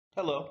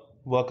Hello,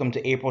 welcome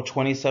to April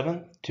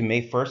 27th to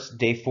May 1st,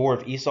 Day 4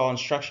 of ESOL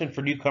instruction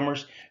for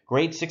newcomers,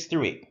 grade 6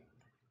 through 8.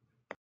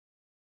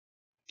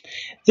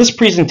 This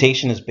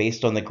presentation is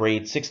based on the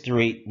grade 6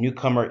 through 8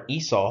 newcomer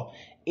ESOL,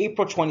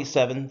 April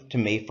 27th to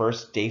May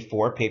 1st, Day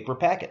 4 paper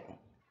packet.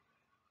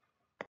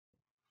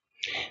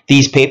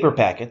 These paper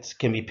packets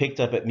can be picked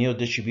up at meal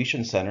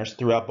distribution centers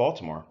throughout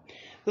Baltimore.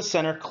 The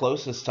center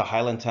closest to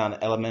Highlandtown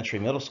Elementary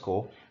Middle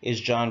School is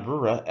John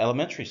Brewer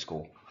Elementary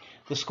School.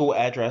 The school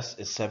address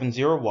is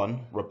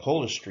 701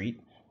 Rapola Street,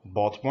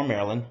 Baltimore,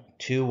 Maryland,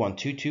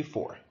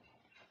 21224.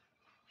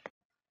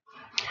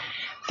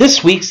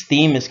 This week's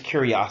theme is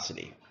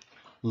curiosity.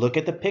 Look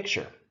at the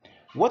picture.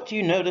 What do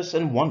you notice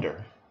and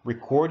wonder?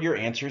 Record your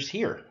answers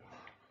here.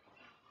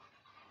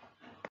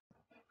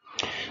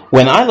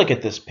 When I look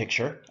at this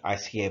picture, I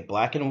see a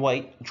black and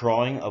white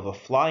drawing of a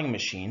flying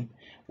machine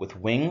with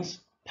wings,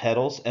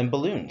 pedals, and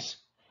balloons.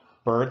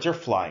 Birds are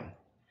flying.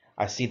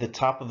 I see the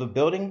top of a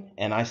building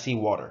and I see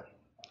water.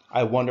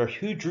 I wonder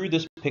who drew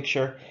this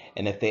picture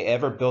and if they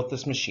ever built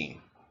this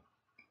machine.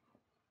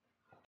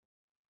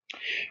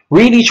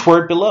 Read each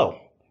word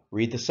below.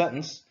 Read the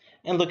sentence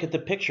and look at the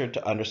picture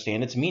to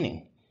understand its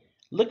meaning.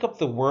 Look up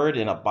the word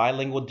in a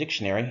bilingual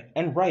dictionary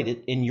and write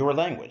it in your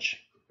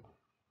language.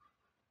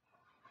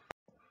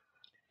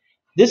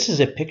 This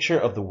is a picture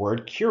of the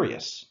word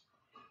curious.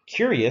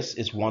 Curious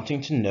is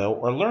wanting to know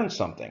or learn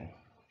something.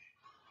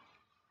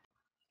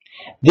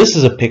 This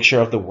is a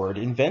picture of the word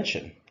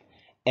invention.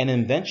 An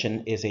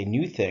invention is a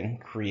new thing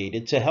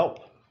created to help.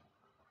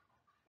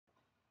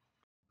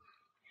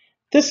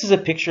 This is a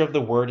picture of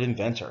the word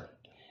inventor.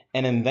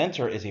 An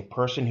inventor is a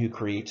person who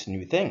creates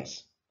new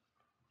things.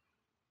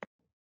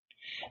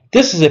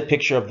 This is a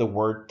picture of the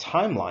word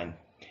timeline.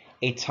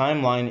 A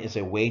timeline is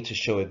a way to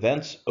show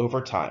events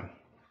over time.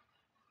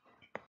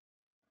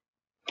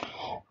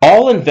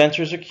 All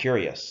inventors are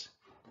curious.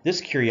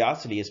 This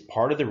curiosity is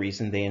part of the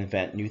reason they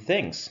invent new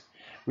things.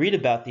 Read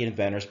about the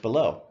inventors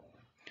below.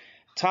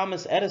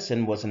 Thomas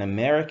Edison was an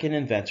American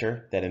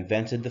inventor that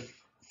invented the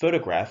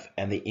photograph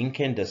and the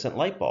incandescent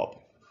light bulb.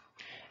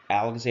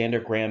 Alexander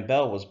Graham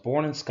Bell was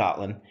born in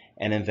Scotland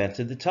and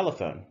invented the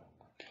telephone.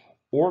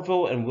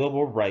 Orville and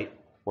Wilbur Wright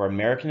were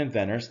American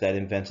inventors that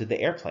invented the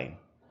airplane.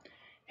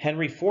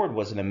 Henry Ford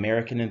was an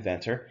American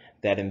inventor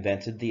that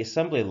invented the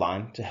assembly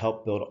line to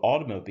help build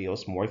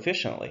automobiles more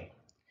efficiently.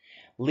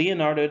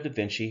 Leonardo da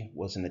Vinci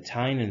was an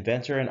Italian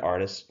inventor and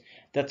artist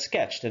that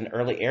sketched an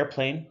early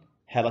airplane,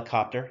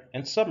 helicopter,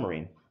 and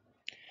submarine.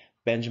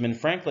 Benjamin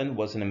Franklin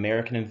was an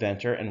American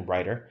inventor and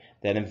writer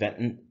that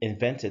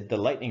invented the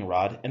lightning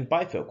rod and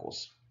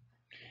bifocals.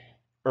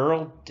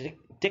 Earl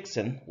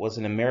Dixon was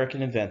an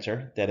American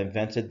inventor that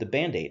invented the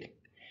Band-Aid.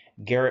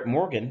 Garrett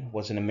Morgan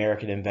was an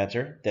American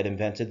inventor that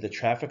invented the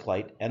traffic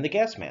light and the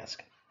gas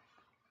mask.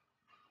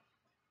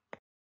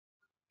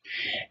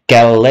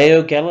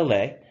 Galileo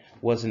Galilei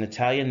was an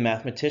Italian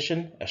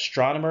mathematician,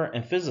 astronomer,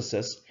 and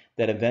physicist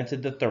that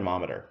invented the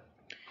thermometer.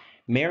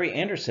 Mary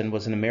Anderson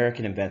was an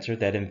American inventor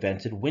that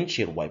invented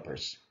windshield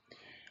wipers.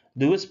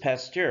 Louis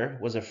Pasteur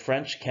was a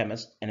French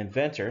chemist and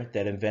inventor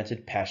that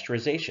invented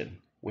pasteurization,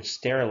 which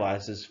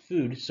sterilizes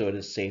food so it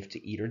is safe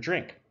to eat or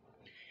drink.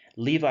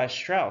 Levi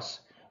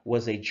Strauss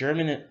was a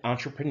German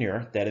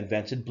entrepreneur that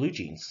invented blue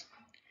jeans.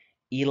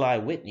 Eli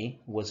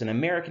Whitney was an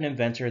American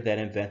inventor that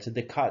invented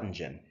the cotton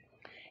gin.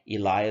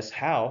 Elias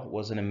Howe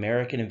was an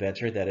American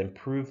inventor that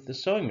improved the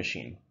sewing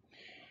machine.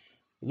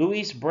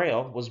 Louis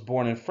Braille was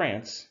born in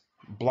France.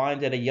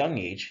 Blind at a young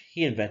age,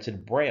 he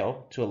invented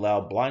Braille to allow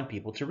blind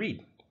people to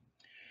read.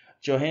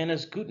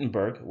 Johannes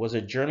Gutenberg was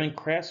a German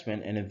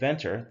craftsman and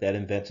inventor that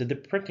invented the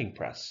printing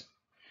press.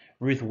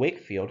 Ruth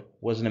Wakefield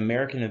was an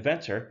American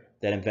inventor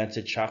that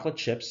invented chocolate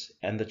chips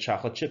and the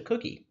chocolate chip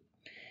cookie.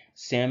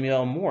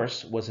 Samuel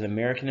Morse was an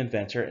American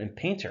inventor and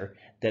painter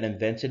that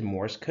invented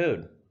Morse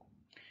code,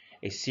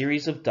 a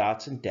series of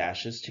dots and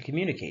dashes to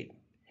communicate.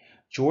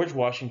 George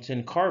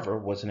Washington Carver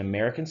was an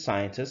American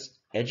scientist,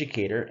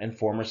 educator, and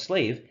former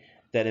slave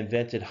that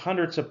invented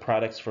hundreds of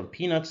products from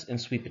peanuts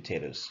and sweet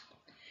potatoes.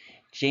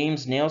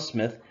 James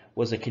Nailsmith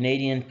was a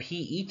Canadian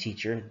PE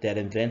teacher that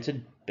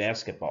invented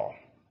basketball.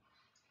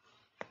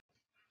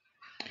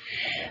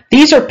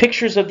 These are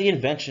pictures of the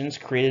inventions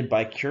created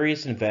by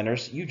curious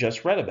inventors you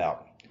just read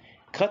about.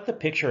 Cut the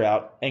picture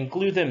out and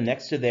glue them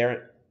next to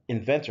their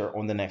inventor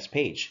on the next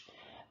page.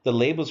 The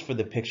labels for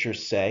the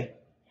pictures say,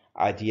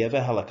 idea of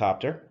a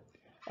helicopter,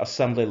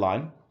 assembly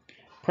line,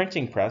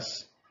 printing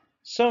press,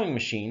 sewing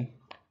machine,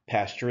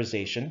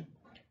 pasteurization,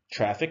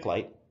 traffic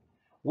light,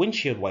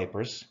 windshield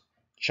wipers,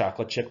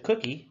 chocolate chip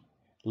cookie,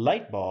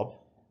 light bulb,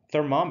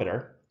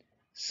 thermometer,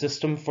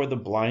 system for the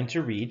blind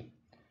to read,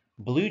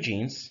 blue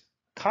jeans,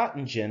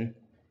 cotton gin,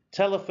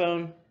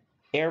 telephone,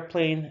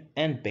 airplane,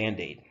 and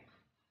Band-Aid.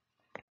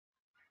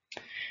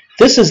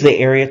 This is the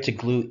area to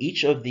glue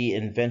each of the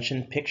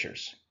invention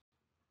pictures.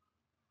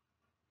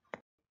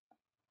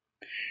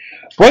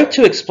 Write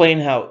to explain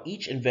how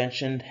each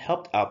invention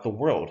helped out the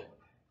world.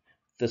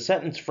 The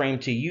sentence frame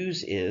to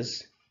use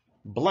is,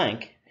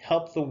 blank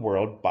helped the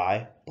world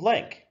by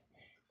blank.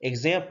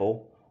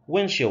 Example,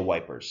 Windshield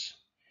wipers.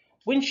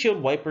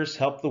 Windshield wipers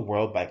help the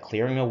world by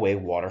clearing away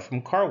water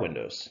from car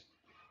windows.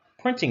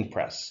 Printing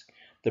press.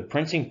 The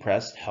printing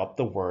press helped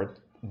the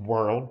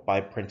world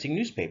by printing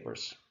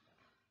newspapers.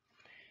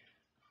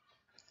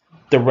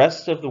 The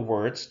rest of the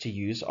words to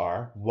use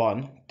are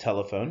 1.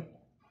 Telephone,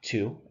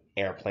 2.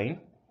 Airplane,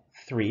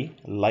 3.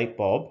 Light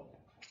bulb,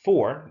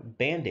 4.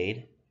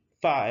 Band-Aid,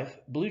 5.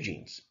 Blue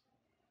jeans.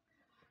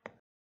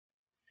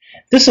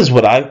 This is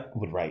what I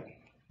would write.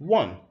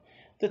 1.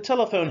 The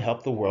telephone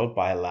helped the world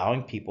by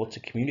allowing people to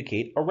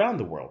communicate around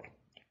the world.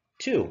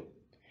 2.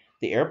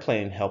 The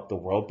airplane helped the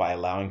world by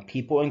allowing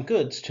people and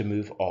goods to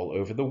move all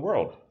over the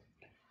world.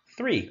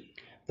 3.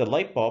 The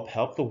light bulb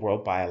helped the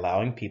world by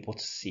allowing people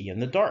to see in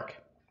the dark.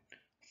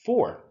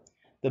 4.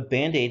 The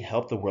Band-Aid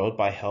helped the world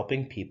by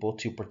helping people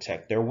to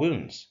protect their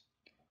wounds.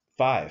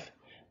 5.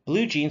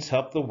 Blue jeans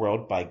helped the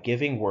world by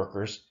giving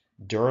workers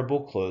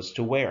durable clothes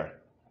to wear.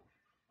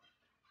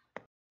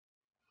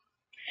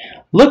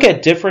 Look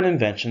at different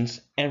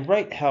inventions and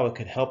write how it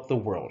could help the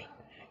world.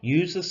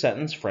 Use the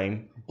sentence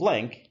frame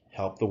blank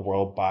helped the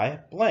world by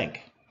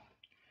blank.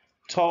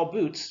 Tall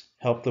boots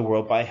helped the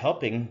world by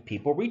helping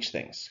people reach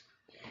things.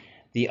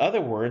 The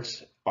other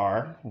words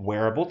are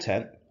wearable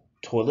tent,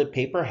 toilet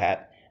paper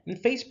hat,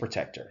 and face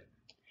protector.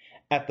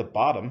 At the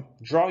bottom,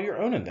 draw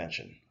your own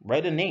invention,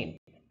 write a name,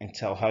 and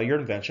tell how your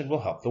invention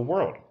will help the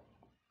world.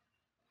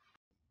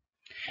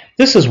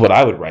 This is what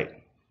I would write.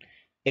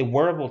 A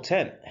wearable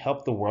tent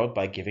helped the world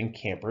by giving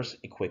campers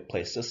a quick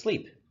place to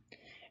sleep.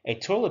 A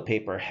toilet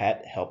paper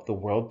hat helped the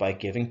world by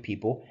giving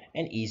people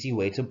an easy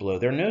way to blow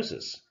their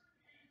noses.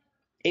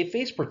 A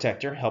face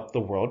protector helped the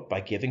world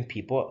by giving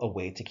people a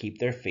way to keep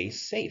their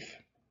face safe.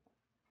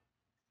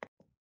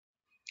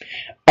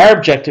 Our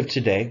objective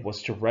today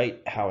was to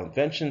write how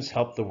inventions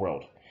help the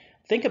world.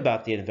 Think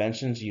about the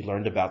inventions you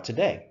learned about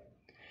today.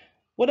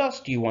 What else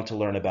do you want to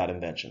learn about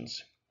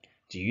inventions?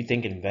 Do you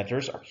think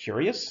inventors are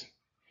curious?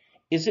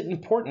 Is it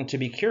important to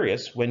be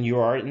curious when you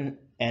are an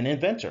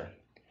inventor?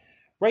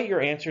 Write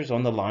your answers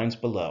on the lines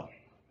below.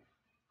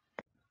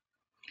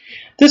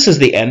 This is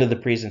the end of the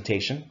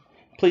presentation.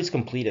 Please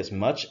complete as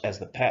much of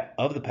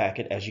the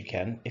packet as you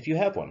can if you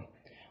have one.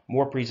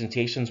 More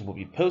presentations will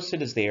be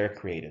posted as they are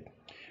created.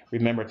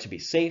 Remember to be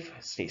safe,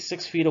 stay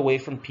 6 feet away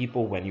from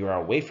people when you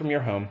are away from your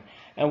home,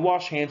 and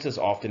wash hands as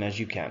often as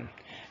you can.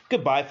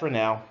 Goodbye for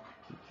now,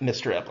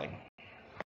 Mr. Ebeling.